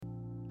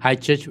Hi,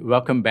 church.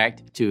 Welcome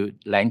back to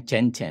Lang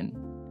 1010.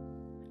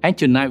 And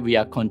tonight we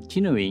are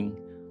continuing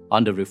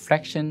on the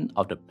reflection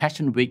of the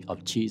Passion Week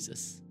of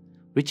Jesus,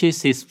 which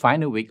is his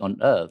final week on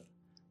earth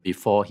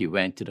before he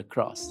went to the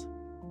cross.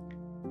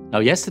 Now,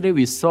 yesterday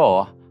we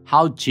saw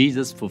how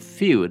Jesus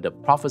fulfilled the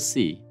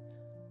prophecy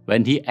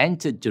when he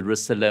entered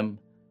Jerusalem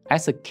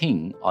as a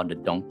king on the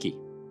donkey.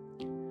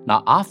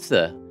 Now,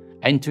 after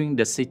entering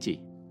the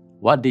city,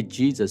 what did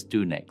Jesus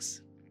do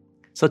next?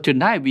 So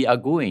tonight we are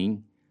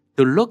going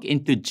to look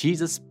into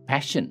Jesus'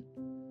 passion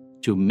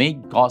to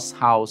make God's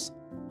house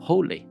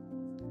holy.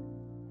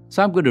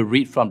 So I'm going to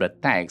read from the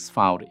text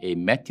found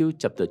in Matthew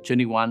chapter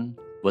 21,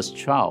 verse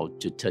 12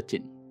 to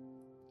 13.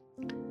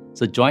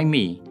 So join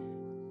me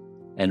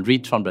and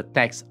read from the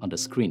text on the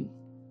screen.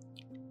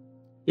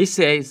 It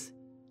says,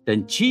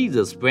 "Then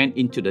Jesus went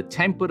into the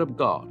temple of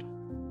God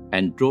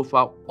and drove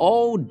out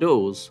all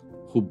those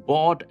who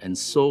bought and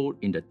sold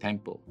in the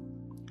temple,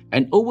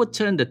 and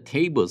overturned the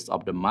tables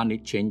of the money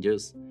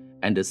changers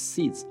and the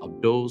seats of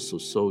those who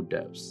sold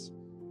doves.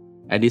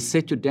 And he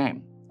said to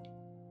them,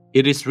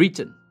 'It is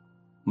written,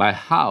 my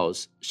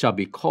house shall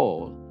be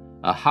called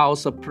a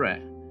house of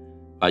prayer,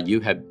 but you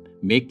have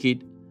made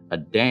it a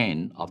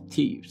den of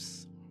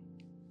thieves.'"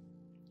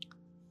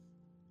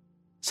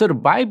 So the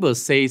Bible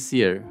says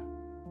here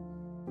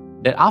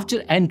that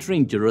after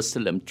entering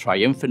Jerusalem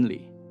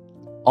triumphantly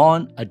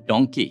on a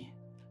donkey,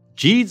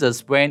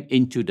 Jesus went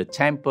into the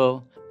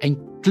temple and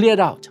cleared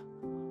out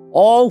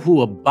all who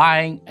were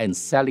buying and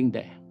selling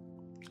there.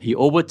 He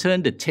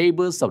overturned the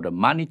tables of the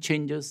money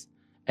changers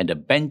and the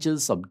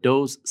benches of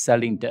those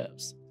selling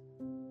doves.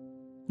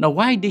 Now,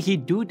 why did he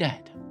do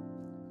that?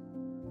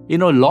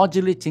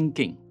 Logically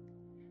thinking,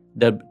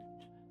 the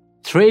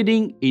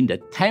trading in the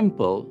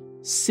temple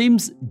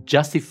seems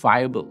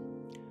justifiable,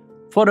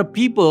 for the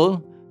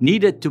people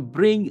needed to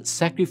bring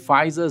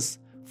sacrifices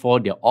for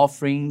their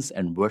offerings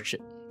and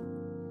worship.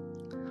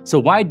 So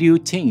why do you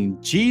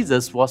think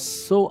Jesus was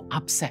so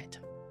upset?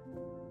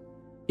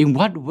 In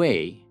what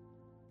way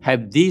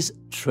have these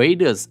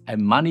traders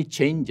and money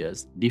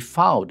changers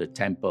defiled the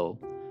temple,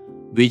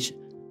 which,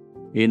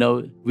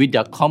 with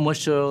their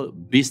commercial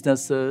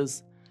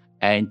businesses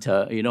and,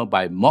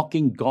 by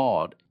mocking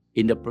God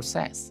in the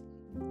process?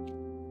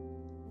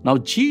 Now,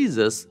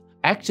 Jesus'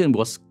 action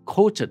was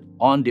quoted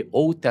on the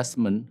Old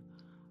Testament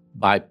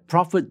by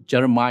prophet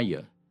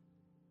Jeremiah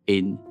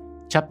in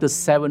chapter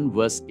 7,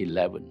 verse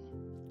 11.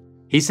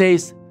 He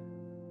says,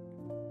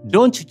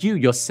 "Don't you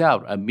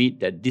yourself admit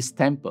that this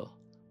temple,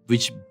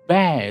 which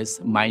bears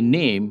my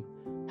name,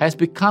 has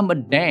become a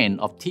den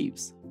of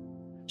thieves?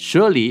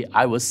 Surely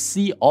I will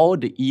see all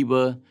the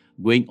evil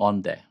going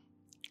on there.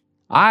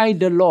 I,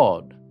 the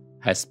Lord,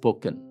 has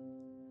spoken.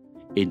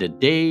 In the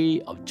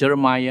day of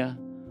Jeremiah,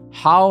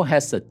 how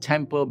has the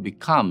temple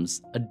become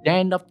a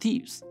den of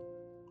thieves?"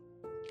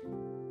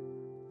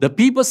 The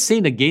people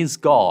sinned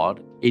against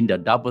God in their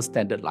double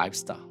standard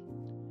lifestyle.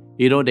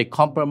 They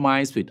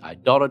compromised with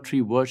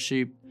idolatry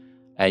worship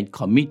and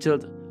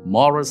committed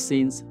moral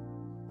sins,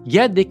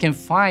 yet they can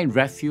find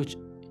refuge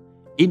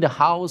in the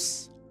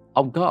house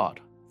of God.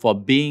 For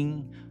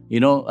being,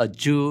 a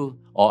Jew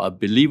or a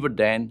believer,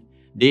 then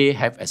they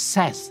have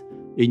access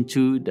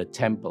into the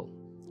temple.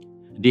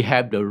 They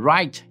have the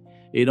right,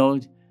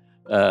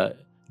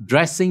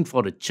 dressing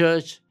for the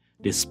church.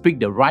 They speak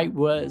the right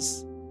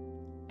words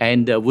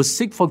and will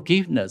seek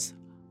forgiveness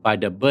by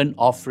the burnt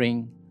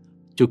offering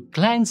to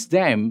cleanse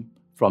them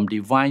from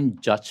divine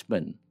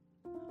judgment.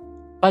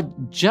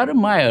 But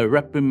Jeremiah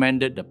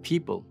reprimanded the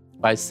people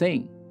by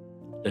saying,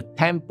 the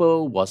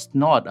temple was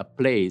not a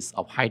place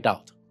of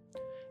hideout.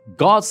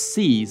 God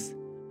sees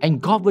and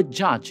God will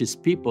judge his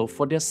people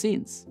for their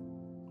sins.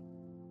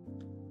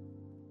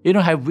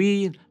 Have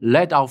we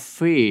let our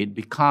faith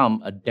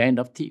become a den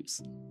of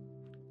thieves?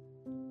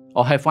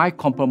 Or have I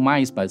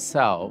compromised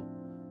myself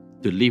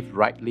to live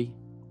rightly?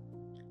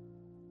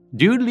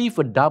 Do you live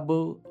a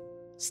double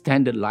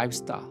standard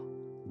lifestyle?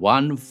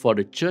 One for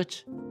the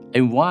church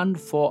and one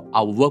for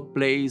our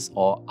workplace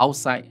or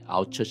outside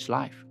our church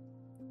life?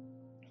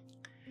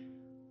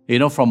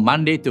 From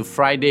Monday to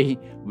Friday,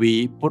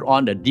 we put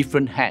on a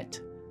different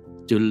hat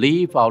to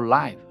live our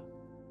life.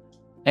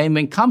 And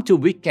when come to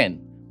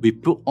weekend, we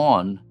put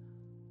on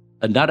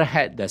another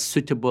hat that's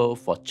suitable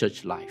for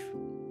church life.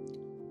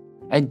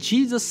 And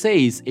Jesus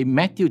says in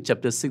Matthew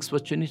chapter 6,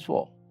 verse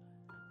 24,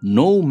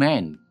 "No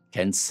man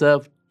can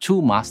serve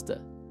two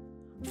masters,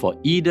 for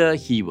either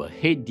he will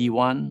hate the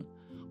one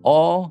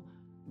or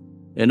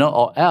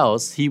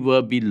else he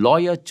will be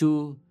loyal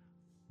to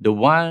the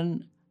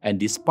one and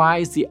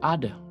despise the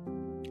other.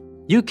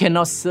 You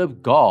cannot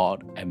serve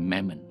God and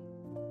mammon."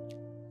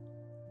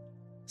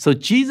 So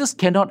Jesus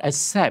cannot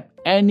accept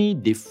any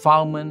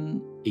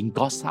defilement in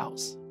God's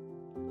house.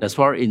 That's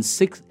why in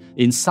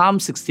Psalm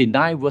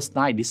 69, verse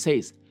 9, it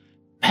says,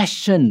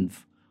 "Passion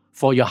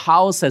for your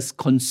house has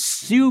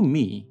consumed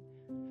me,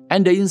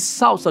 and the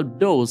insults of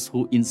those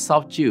who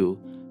insult you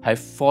have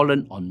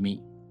fallen on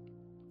me."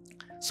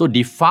 So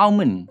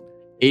defilement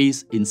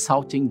is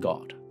insulting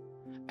God.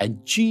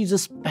 And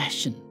Jesus'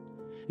 passion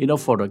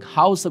for the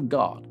house of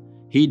God,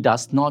 he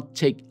does not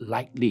take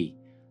lightly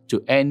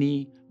to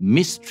any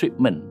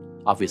mistreatment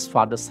of his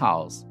Father's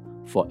house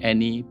for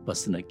any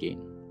personal gain.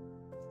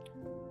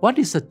 What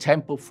is a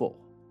temple for?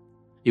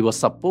 It was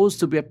supposed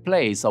to be a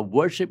place of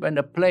worship and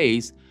a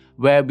place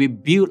where we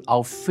build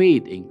our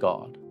faith in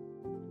God.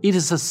 It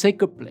is a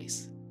sacred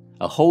place,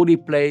 a holy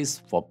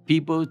place for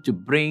people to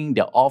bring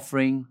their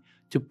offering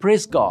to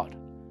praise God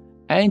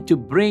and to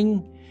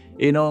bring,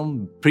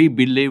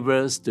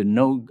 pre-believers to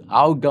know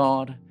our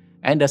God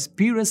and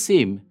experience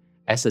Him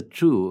as a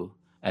true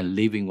and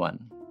living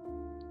one.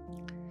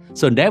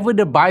 So never in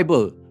the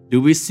Bible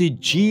do we see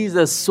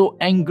Jesus so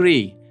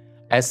angry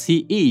as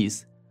He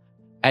is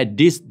at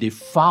this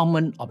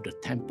defilement of the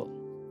temple.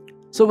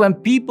 So when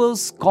people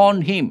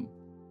scorn Him,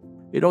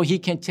 He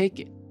can take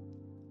it.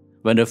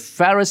 When the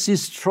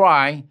Pharisees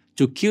try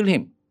to kill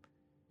Him,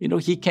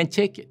 He can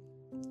take it.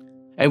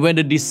 And when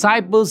the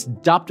disciples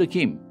doubted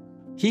Him,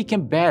 He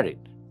can bear it.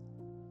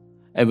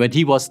 And when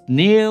He was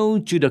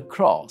nailed to the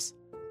cross,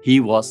 He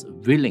was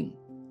willing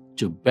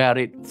to bear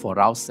it for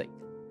our sake.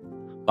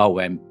 But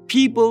when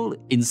people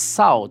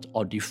insult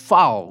or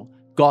defile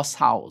God's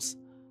house,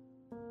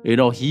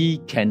 He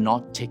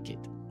cannot take it.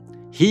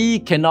 He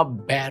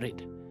cannot bear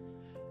it.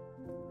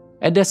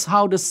 And that's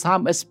how the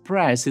psalm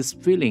expresses his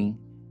feeling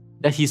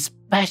that his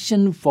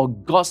passion for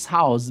God's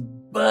house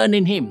burned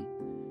in him.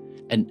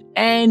 And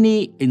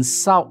any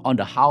insult on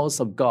the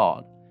house of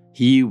God,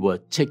 he will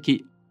take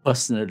it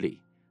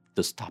personally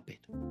to stop it.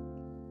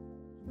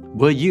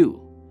 Will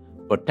you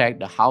protect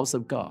the house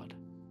of God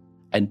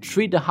and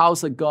treat the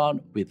house of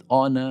God with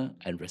honor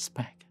and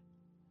respect?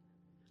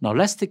 Now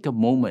let's take a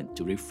moment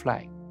to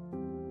reflect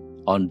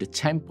on the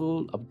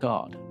temple of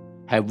God.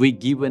 Have we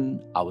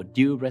given our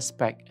due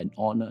respect and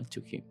honor to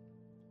Him?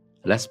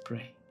 Let's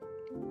pray.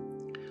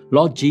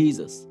 Lord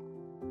Jesus,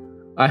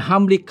 I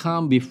humbly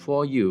come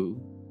before you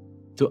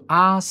to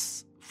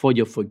ask for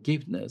your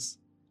forgiveness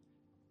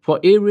for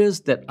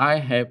areas that I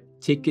have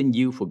taken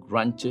you for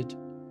granted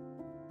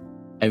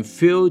and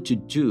failed to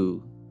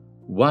do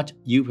what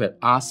you have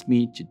asked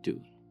me to do.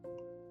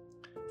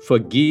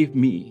 Forgive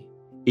me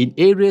in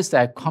areas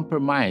that I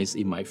compromised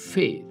in my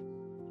faith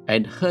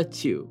and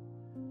hurt you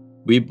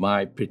with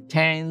my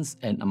pretense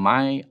and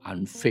my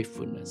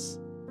unfaithfulness.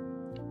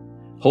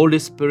 Holy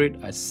Spirit,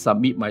 I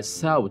submit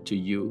myself to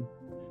you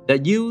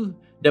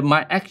that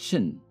my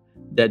action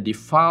that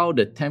defile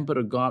the temple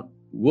of God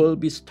will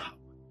be stopped.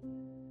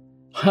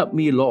 Help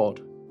me,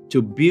 Lord,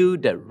 to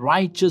build that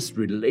righteous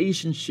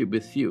relationship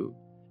with you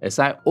as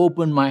I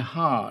open my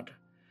heart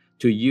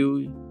to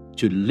you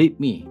to lead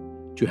me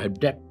to have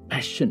that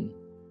passion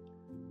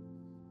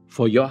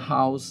for your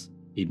house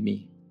in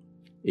me.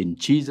 In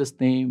Jesus'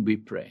 name we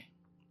pray.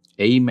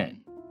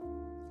 Amen.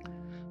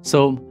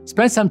 So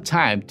spend some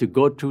time to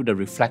go through the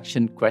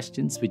reflection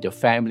questions with your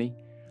family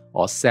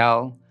or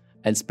self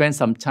and spend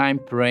some time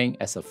praying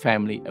as a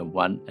family and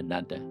one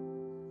another.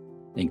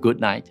 And good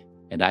night,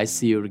 and I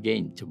see you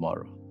again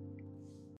tomorrow.